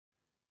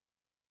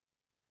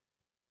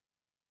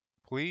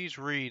Please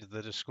read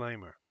the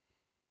disclaimer.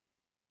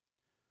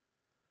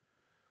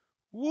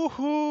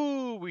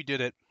 Woohoo! We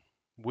did it.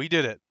 We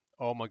did it.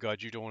 Oh my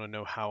god, you don't want to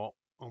know how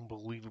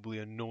unbelievably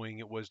annoying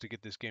it was to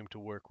get this game to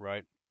work,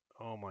 right?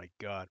 Oh my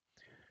god.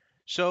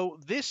 So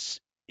is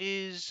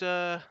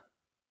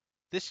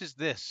this is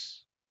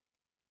this.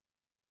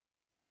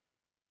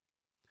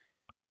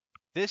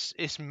 This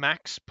is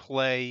Max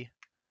Play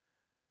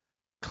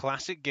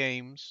classic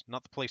games,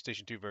 not the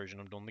PlayStation 2 version.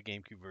 I'm doing the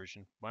GameCube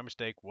version. My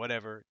mistake,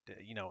 whatever.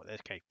 You know,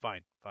 okay,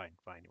 fine.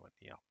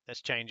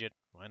 Let's change it.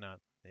 Why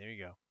not? There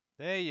you go.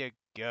 There you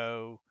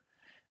go.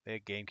 The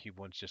GameCube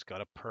one's just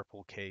got a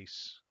purple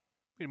case.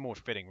 Be more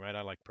fitting, right?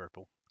 I like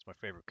purple. It's my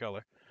favorite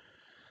color.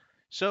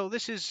 So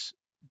this is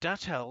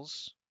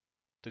Datel's,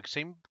 the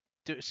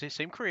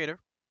same creator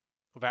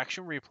of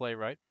Action Replay,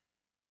 right?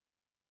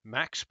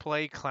 Max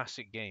Play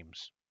Classic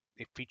Games.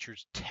 It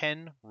features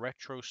 10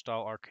 retro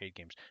style arcade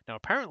games. Now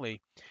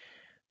apparently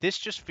this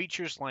just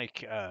features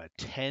like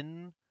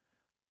 10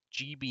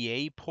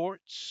 GBA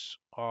ports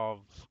of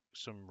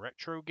some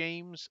retro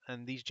games,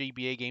 and these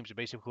GBA games are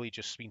basically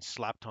just been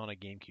slapped on a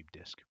GameCube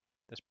disc.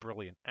 That's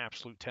brilliant.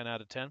 Absolute 10 out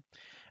of 10.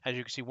 As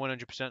you can see,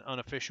 100%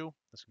 unofficial.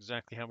 That's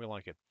exactly how we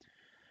like it.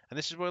 And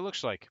this is what it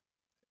looks like.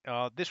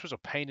 This was a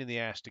pain in the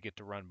ass to get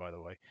to run, by the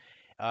way.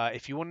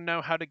 If you want to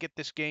know how to get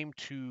this game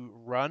to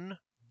run,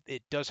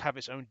 it does have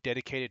its own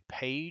dedicated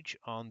page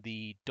on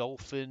the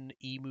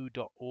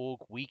dolphinemu.org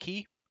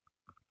wiki.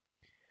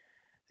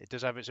 It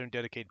does have its own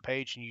dedicated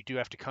page, and you do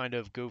have to kind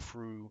of go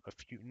through a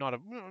few,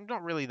 not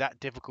really that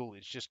difficult.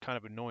 It's just kind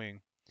of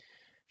annoying.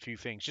 Few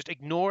things. Just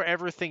ignore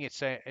everything it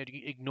says.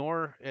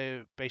 Ignore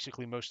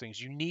basically most things.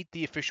 You need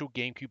the official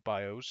GameCube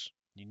BIOS.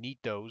 You need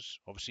those.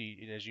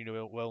 Obviously, as you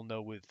know, well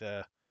know with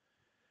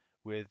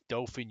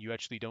Dolphin, you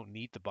actually don't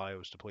need the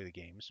BIOS to play the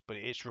games, but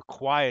it's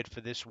required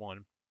for this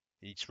one.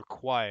 It's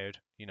required.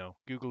 You know,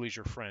 Google is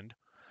your friend.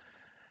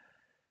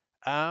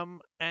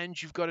 And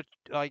you've got to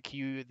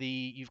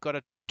you've got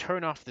to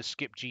turn off the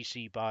skip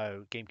GC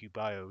GameCube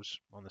BIOS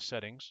on the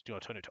settings. Do you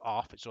want to turn it to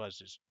off? So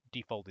as its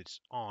default, it's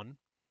on.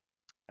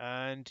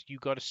 And you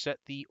got to set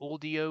the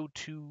audio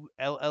to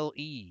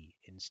LLE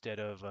instead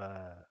of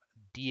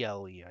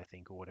DLE, I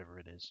think, or whatever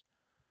it is.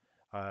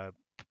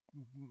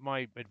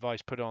 My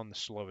advice: put on the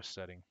slowest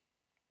setting.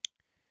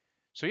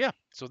 So yeah,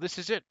 so this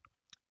is it.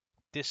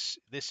 This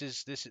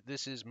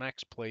is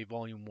Max Play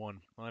Volume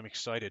 1. I'm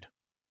excited.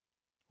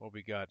 What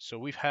we got? So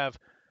we have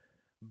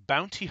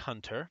Bounty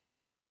Hunter,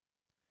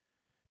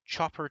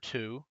 Chopper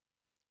 2,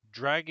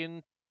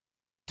 Dragon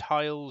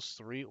Tiles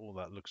 3. Oh,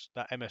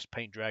 that MS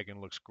Paint Dragon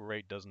looks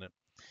great, doesn't it?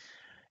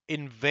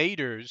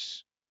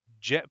 Invaders,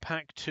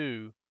 Jetpack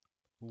 2,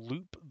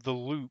 Loop the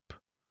Loop,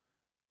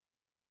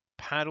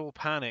 Paddle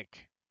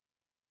Panic,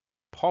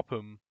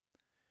 Pop'em,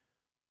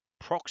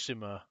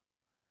 Proxima,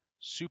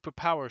 Super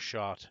Power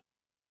Shot,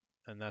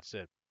 and that's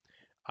it.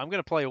 I'm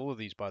going to play all of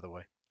these, by the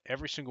way.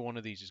 Every single one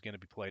of these is going to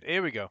be played.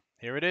 Here we go.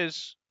 Here it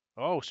is.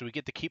 Oh, so we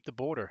get to keep the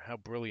border. How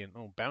brilliant.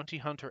 Oh, Bounty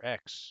Hunter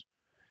X.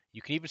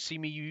 You can even see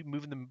me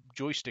moving the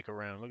joystick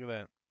around. Look at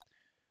that.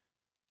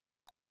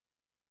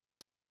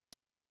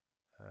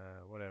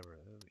 Whatever.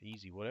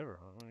 Easy, whatever.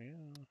 Oh,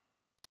 yeah.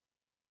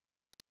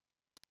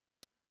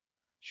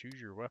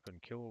 Choose your weapon.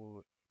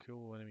 Kill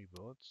enemy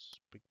bullets.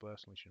 Big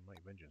blast unleash and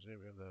might vengeance. There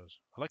we have those.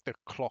 I like the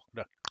clock.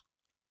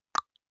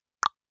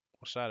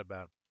 What's that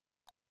about?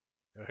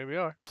 Oh, here we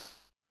are.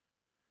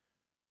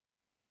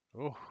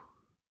 Oh.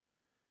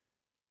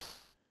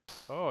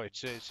 Oh,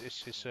 it's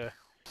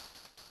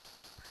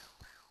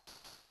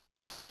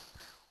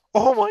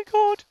Oh my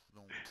god!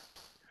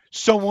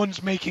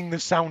 Someone's making the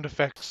sound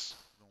effects.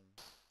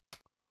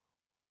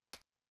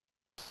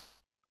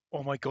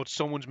 Oh my god,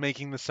 someone's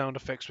making the sound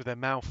effects with their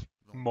mouth.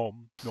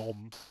 Mom,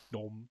 nom,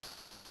 nom.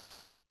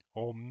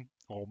 Om,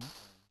 om,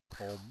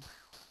 om.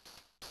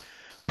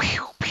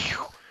 Pew,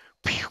 pew,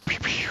 pew, pew,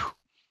 pew.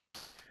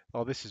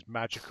 Oh, this is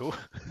magical.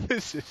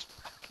 This is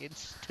fucking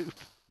stupid.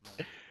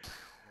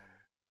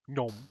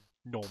 Nom,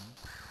 nom,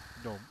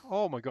 nom.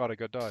 Oh my god, I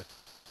got died.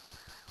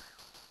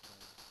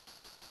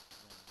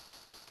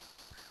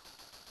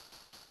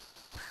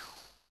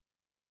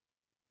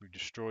 We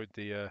destroyed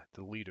the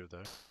leader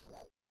there.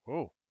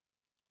 Whoa.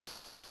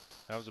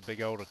 That was a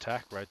big old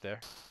attack right there.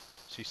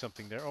 See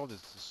something there? Oh, there's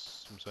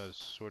some sort of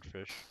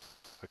swordfish.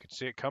 I could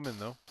see it coming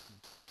though.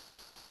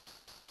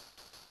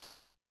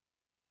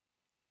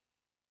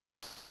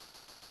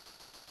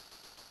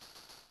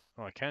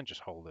 Oh, I can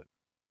just hold it.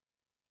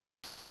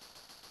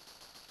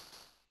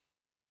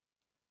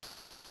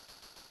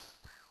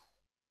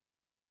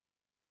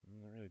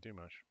 Doesn't really do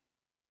much.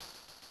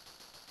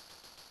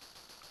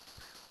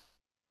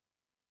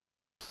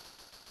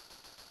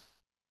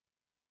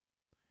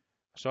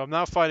 So I'm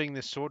now fighting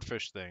this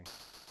swordfish thing.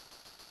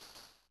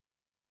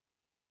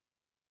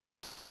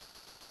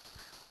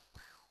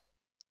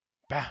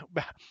 Bah,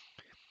 bah.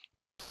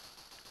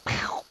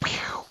 Pew,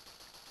 pew.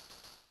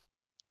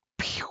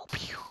 Pew,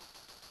 pew.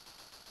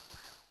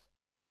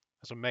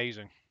 That's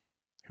amazing.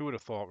 Who would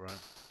have thought, right?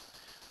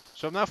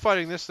 So I'm now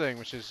fighting this thing,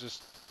 which is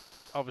just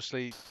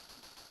obviously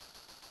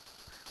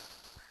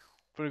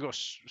I've only got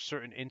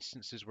certain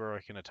instances where I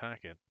can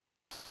attack it.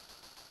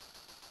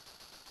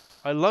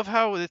 I love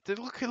how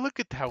look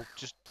at how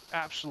just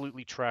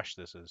absolutely trash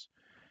this is.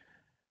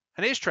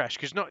 And it is trash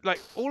because not like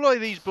all of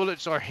these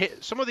bullets are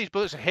hit. Some of these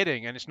bullets are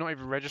hitting, and it's not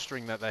even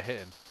registering that they're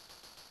hitting.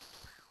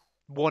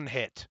 One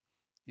hit.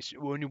 It's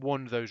only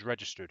one of those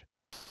registered.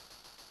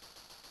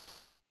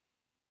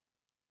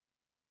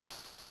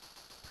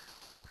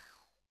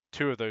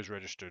 Two of those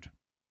registered.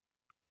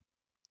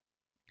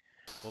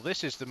 Well,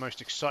 this is the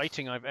most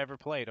exciting I've ever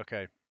played.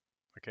 Okay.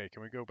 Okay,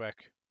 can we go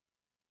back?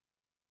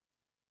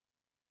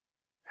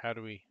 How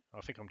do we... I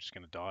think I'm just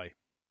going to die.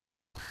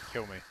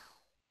 Kill me.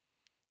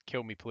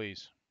 Kill me,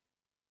 please.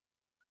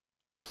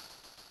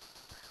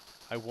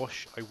 I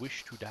wish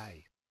to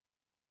die.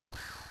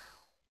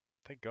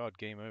 Thank God,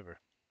 game over.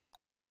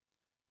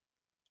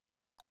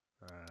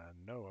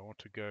 No, I want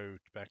to go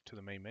back to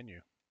the main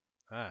menu.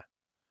 Ah.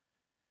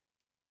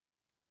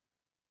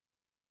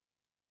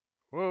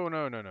 Whoa,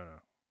 no, no, no, no.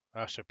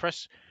 So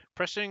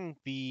pressing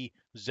the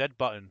Z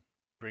button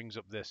brings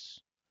up this.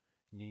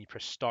 And you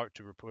press start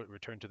to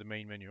return to the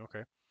main menu.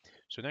 Okay.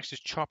 So next is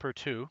Chopper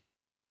 2.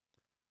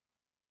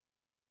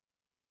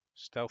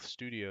 Stealth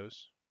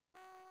Studios.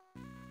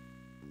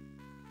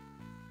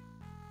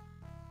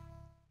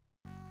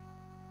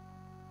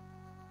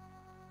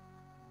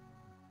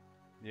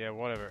 Yeah,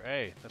 whatever.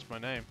 Hey, that's my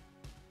name.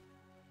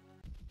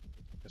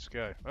 Let's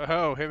go.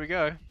 Oh, here we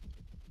go.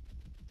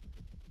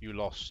 You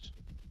lost.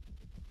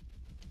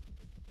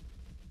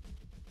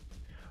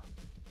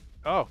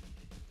 Oh.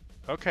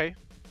 Okay.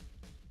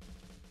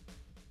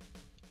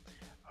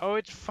 Oh,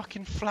 it's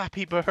fucking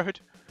Flappy Bird.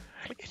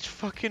 It's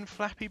fucking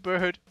Flappy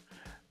Bird.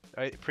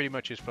 It pretty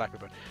much is Flappy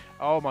Bird.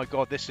 Oh my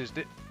god, this is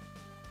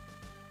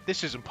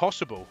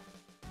impossible.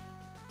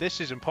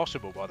 This is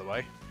impossible, by the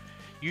way.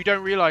 You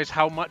don't realize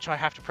how much I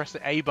have to press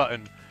the A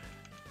button.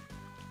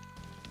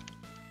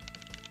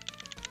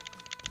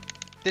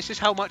 This is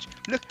how much...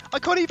 Look, I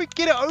can't even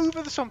get it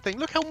over something.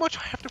 Look how much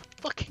I have to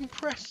fucking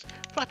press.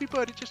 Flappy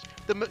Bird, it just...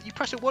 you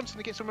press it once and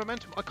it gets some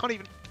momentum. I can't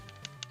even...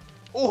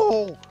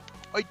 Oh!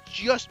 I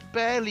just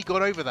barely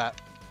got over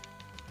that.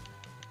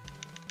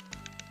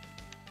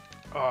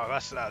 Oh,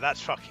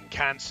 that's fucking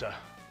cancer.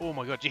 Oh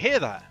my god, do you hear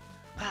that?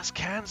 That's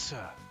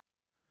cancer.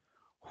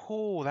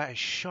 Oh, that is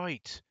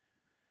shite.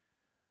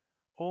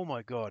 Oh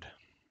my god.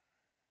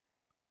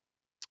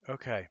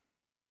 Okay.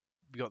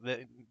 We got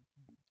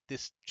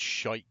this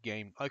shite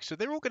game. Like, so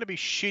they're all going to be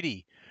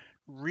shitty.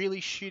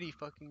 Really shitty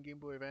fucking Game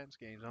Boy Advance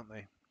games, aren't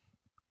they?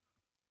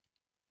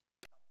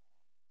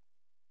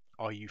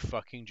 Are you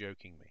fucking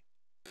joking me?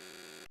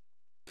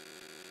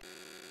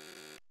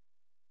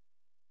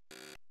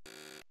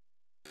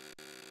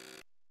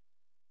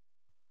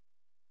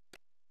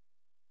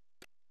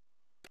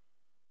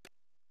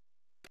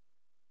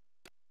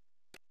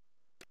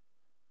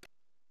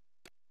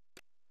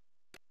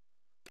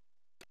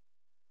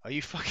 Are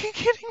you fucking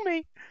kidding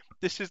me?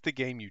 This is the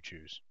game you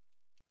choose.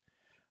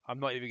 I'm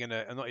not even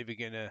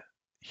gonna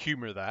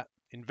humor that.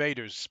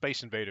 Invaders,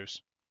 Space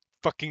Invaders.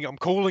 Fucking, I'm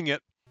calling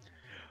it.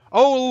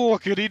 Oh,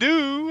 lookity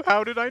doo!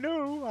 How did I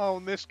know? Oh,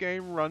 this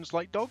game runs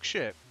like dog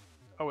shit.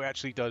 Oh, it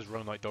actually does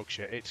run like dog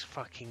shit. It's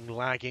fucking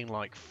lagging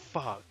like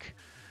fuck.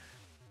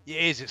 It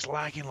is, it's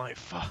lagging like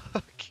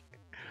fuck.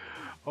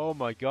 Oh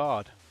my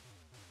god.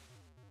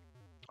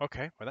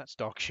 Okay, well that's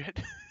dog shit.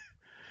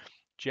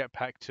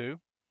 Jetpack 2.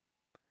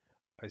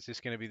 Is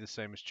this going to be the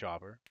same as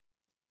Chopper?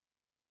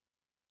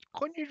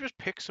 Couldn't you just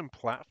pick some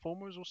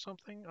platformers or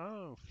something? I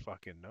don't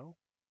fucking know.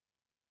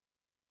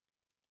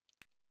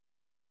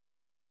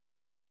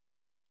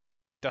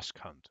 Dusk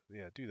Hunt.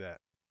 Yeah, do that.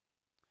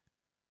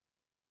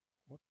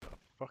 What the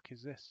fuck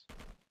is this?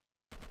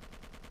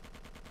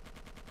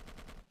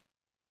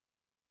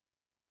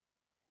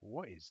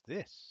 What is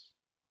this?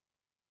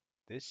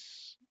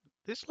 This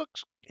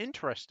looks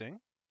interesting.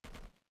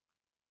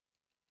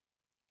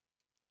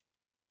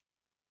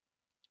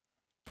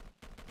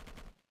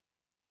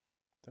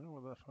 Don't know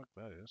what the fuck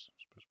that is. I'm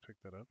supposed to pick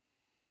that up.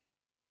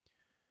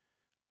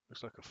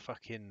 Looks like a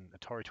fucking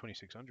Atari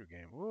 2600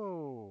 game.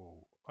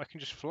 Whoa! I can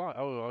just fly.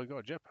 Oh, I got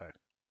a jetpack.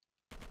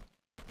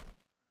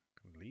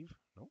 Can I leave?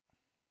 Nope.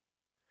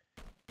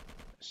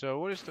 So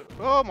what is the...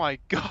 Oh my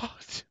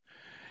god!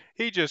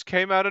 He just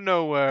came out of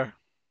nowhere.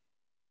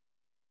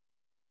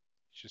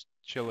 He's just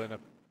chilling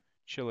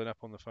up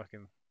on the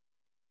fucking...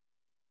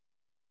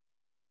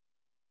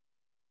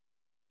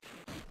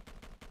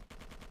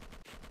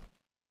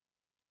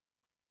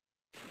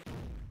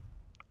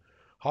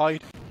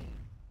 Hide.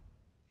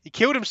 He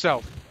killed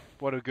himself.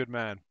 What a good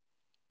man.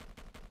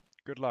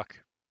 Good luck.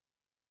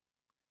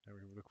 Now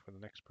we look for the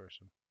next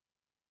person.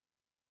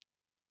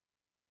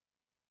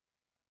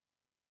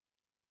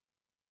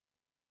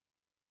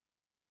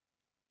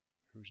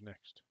 Who's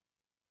next?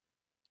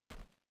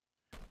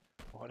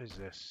 What is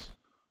this?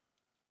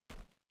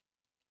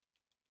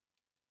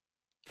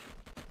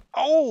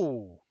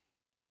 Oh!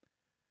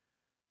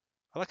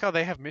 I like how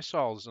they have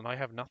missiles and I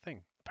have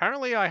nothing.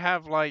 Apparently I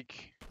have,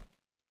 like,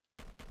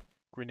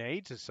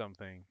 grenades or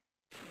something.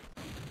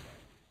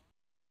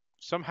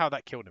 Somehow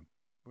that killed him.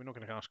 We're not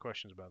going to ask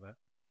questions about that.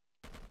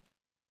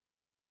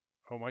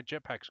 Oh, my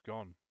jetpack's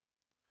gone.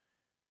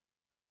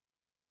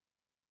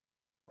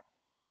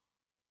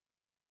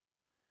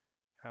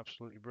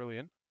 Absolutely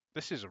brilliant.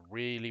 This is a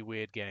really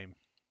weird game.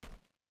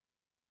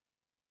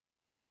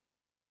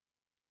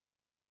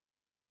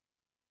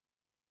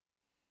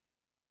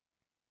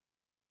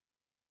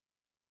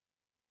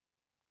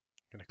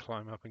 Gonna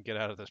climb up and get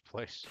out of this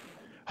place.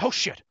 Oh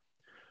shit!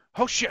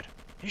 Oh shit!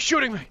 He's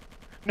shooting me!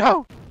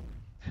 No!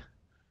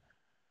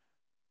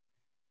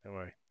 Don't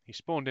worry. He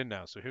spawned in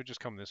now, so he'll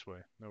just come this way.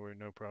 No worry,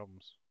 no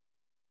problems.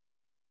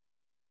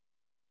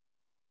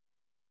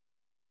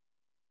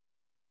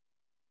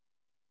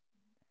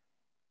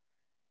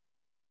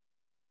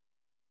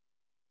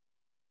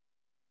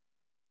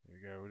 There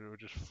we go. We'll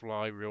just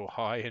fly real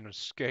high and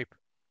escape.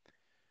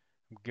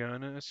 I'm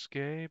gonna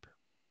escape.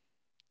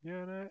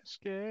 Gonna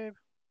escape.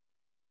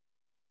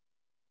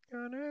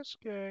 Gonna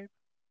escape.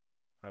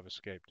 I've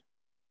escaped.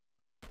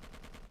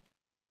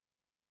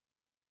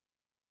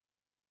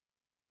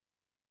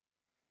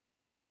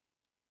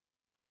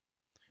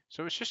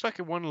 So it's just like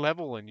a one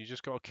level, and you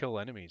just gotta kill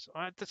enemies.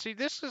 See,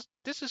 this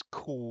is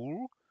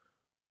cool.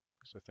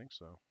 Yes, I think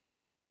so.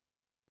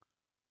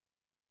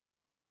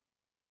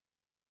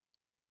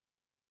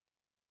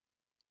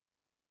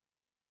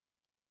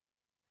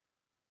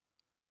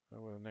 I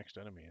don't know where the next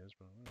enemy is,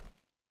 but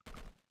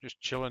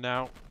just chilling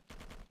out,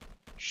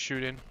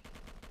 shooting.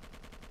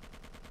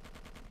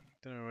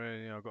 Don't know where.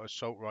 You know, I've got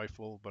assault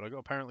rifle, but I got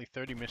apparently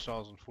 30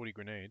 missiles and 40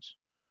 grenades.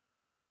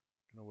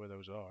 Don't know where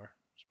those are.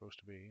 Supposed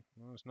to be.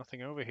 Well, there's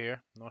nothing over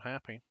here. Not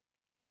happy.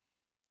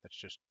 Let's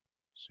just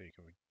see.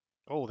 Can we?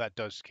 Oh, that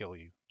does kill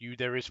you.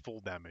 There is full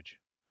damage.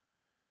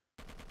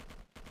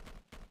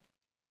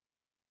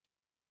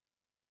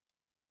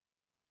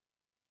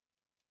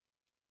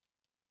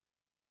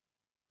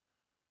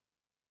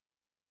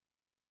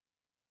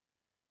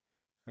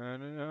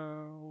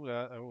 No,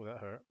 that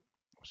hurt.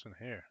 What's in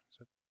here?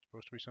 Is it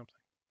supposed to be something?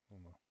 Oh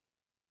no.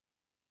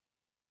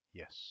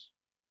 Yes.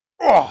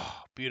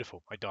 Oh,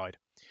 beautiful. I died.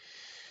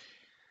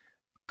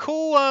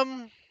 Cool.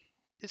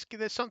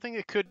 There's something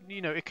that could,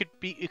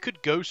 it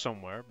could go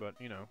somewhere, but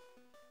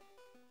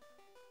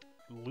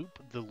loop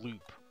the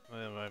loop.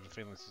 I have a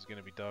feeling this is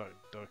gonna be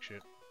dark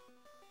shit.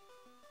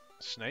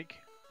 Snake.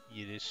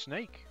 It is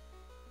Snake.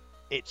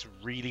 It's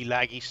really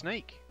laggy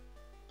Snake.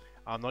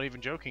 I'm not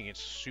even joking. It's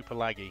super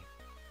laggy.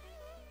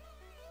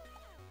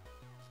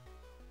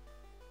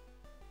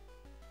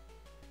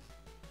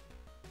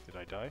 Did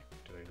I die?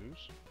 Did I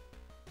lose?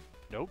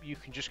 Nope, you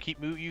can just keep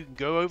moving. You can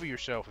go over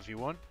yourself if you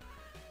want.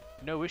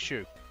 No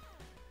issue.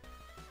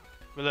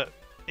 But look,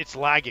 it's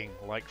lagging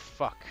like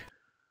fuck.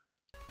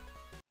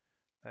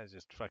 That is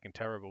just fucking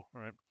terrible.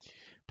 Alright.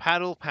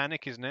 Paddle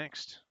Panic is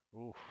next.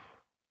 Oof.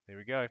 There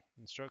we go.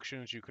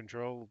 Instructions, you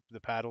control the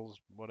paddles,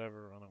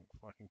 whatever. I don't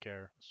fucking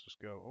care. Let's just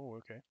go. Oh,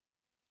 okay.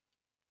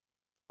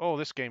 Oh,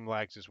 this game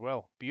lags as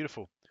well.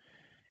 Beautiful.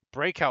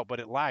 Breakout, but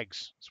it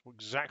lags. It's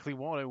exactly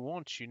what I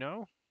want, you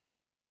know?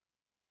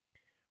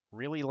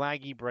 Really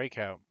laggy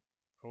Breakout.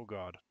 Oh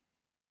god.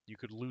 You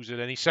could lose it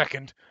any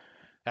second.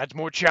 Adds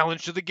more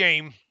challenge to the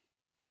game.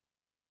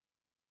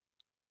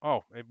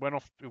 Oh, it went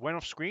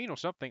off screen or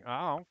something.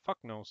 Oh, fuck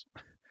knows.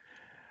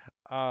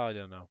 I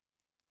don't know.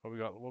 What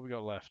we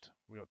got left?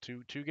 We got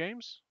two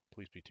games?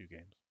 Please be 2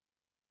 games.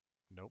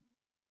 Nope.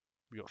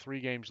 We got 3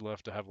 games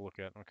left to have a look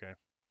at. Okay.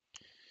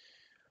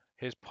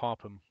 Here's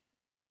Popham.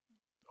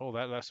 Oh,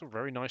 that's a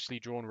very nicely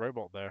drawn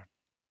robot there.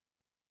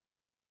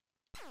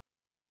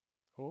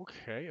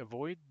 Okay,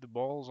 avoid the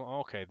balls.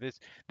 Okay,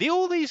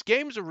 all these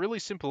games are really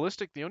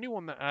simplistic. The only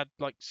one that had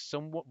like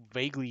somewhat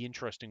vaguely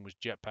interesting was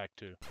Jetpack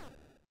 2.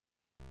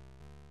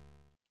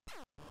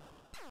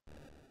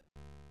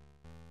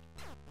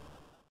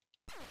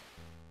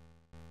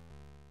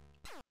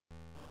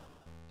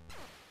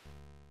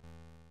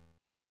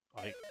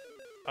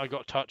 I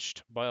got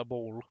touched by a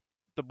ball.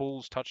 The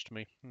balls touched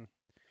me.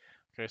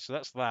 Okay, so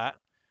that's that.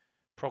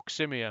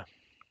 Proximia.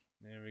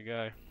 There we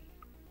go.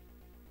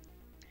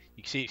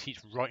 You can see it eats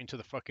right into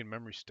the fucking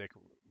memory stick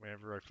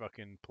whenever I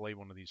fucking play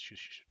one of these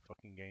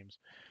fucking games.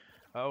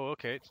 Oh,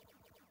 okay.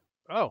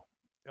 Oh,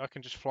 I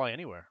can just fly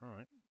anywhere. All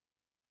right.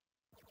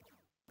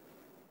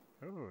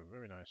 Oh,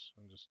 very nice.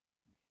 I'm just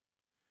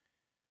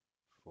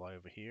fly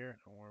over here.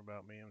 Don't worry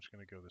about me. I'm just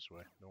gonna go this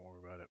way. Don't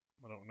worry about it.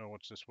 I don't know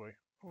what's this way.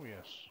 Oh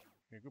yes.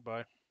 Yeah,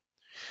 goodbye.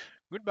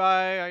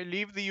 Goodbye. I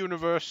leave the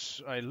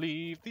universe. I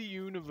leave the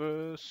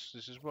universe.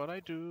 This is what I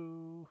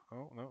do.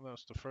 Oh no,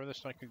 that's the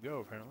furthest I could go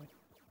apparently.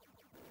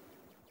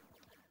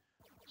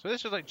 So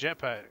this is like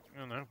Jetpack. I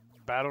don't know.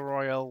 Battle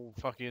Royale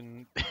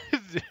fucking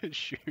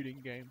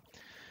shooting game.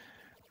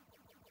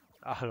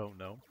 I don't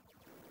know.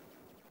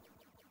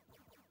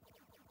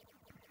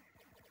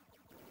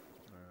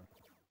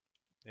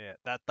 Yeah,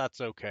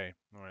 that's okay.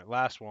 All right,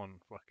 last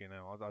one. Fucking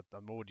hell,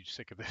 I'm already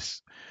sick of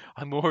this.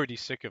 I'm already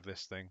sick of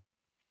this thing.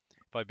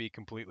 If I be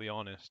completely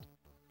honest.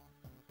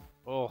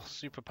 Oh,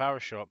 super power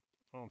shop.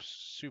 Oh, I'm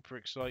super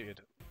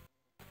excited.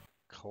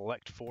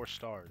 Collect 4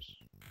 stars.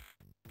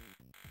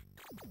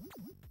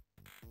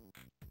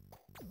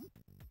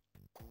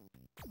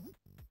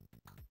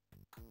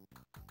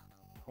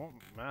 What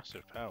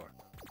massive power.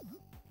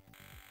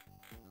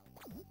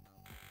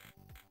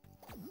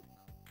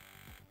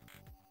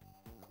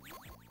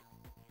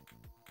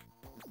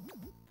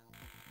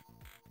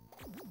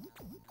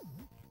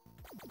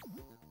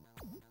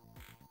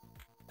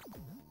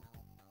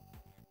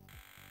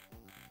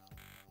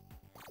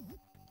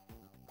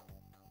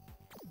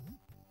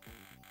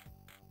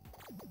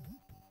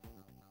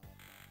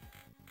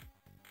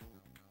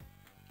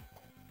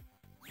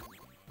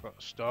 Got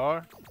a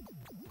star.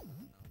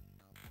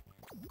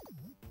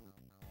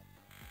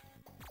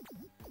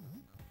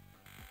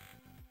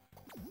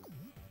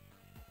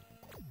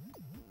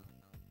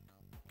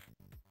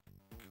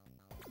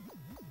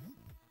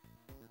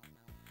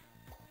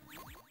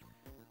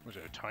 Was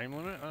there a time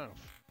limit? I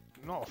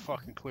don't. Not a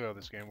fucking clue how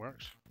this game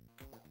works.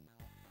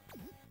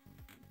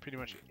 Pretty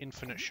much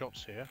infinite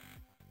shots here.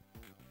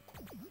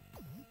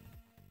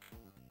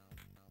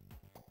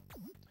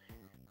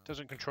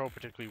 Doesn't control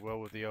particularly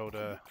well with the old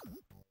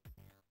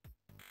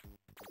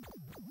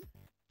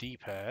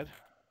D-pad.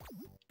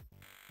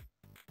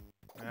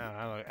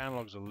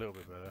 Analog's a little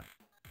bit better.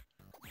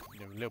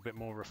 You know, a little bit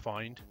more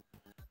refined.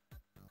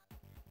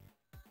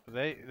 But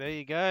there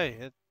you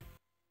go.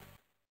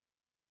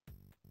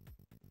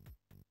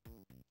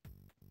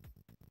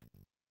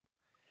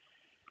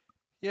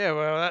 Yeah,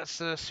 well,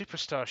 that's a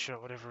superstar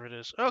shot, whatever it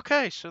is.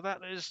 Okay, so that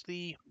is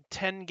the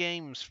 10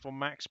 games for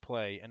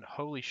MaxPlay, and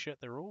holy shit,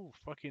 they're all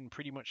fucking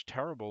pretty much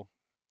terrible.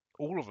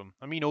 All of them.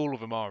 I mean, all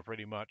of them are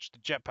pretty much. The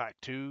Jetpack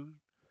 2,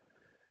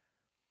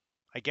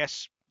 I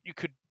guess you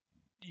could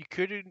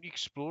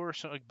explore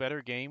some like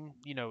better game,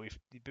 you know, if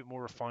a bit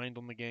more refined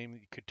on the game,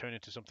 you could turn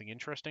into something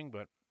interesting,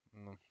 but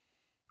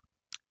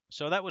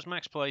So that was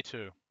MaxPlay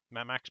 2.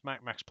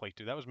 MaxPlay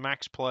 2. That was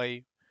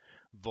MaxPlay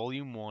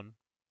Volume 1.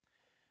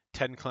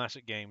 10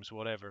 classic games,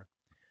 whatever.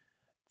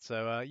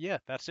 So yeah,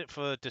 that's it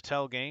for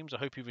Datel Games. I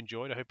hope you've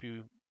enjoyed. I hope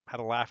you had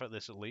a laugh at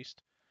this at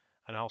least.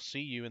 And I'll see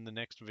you in the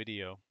next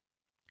video.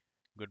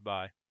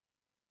 Goodbye.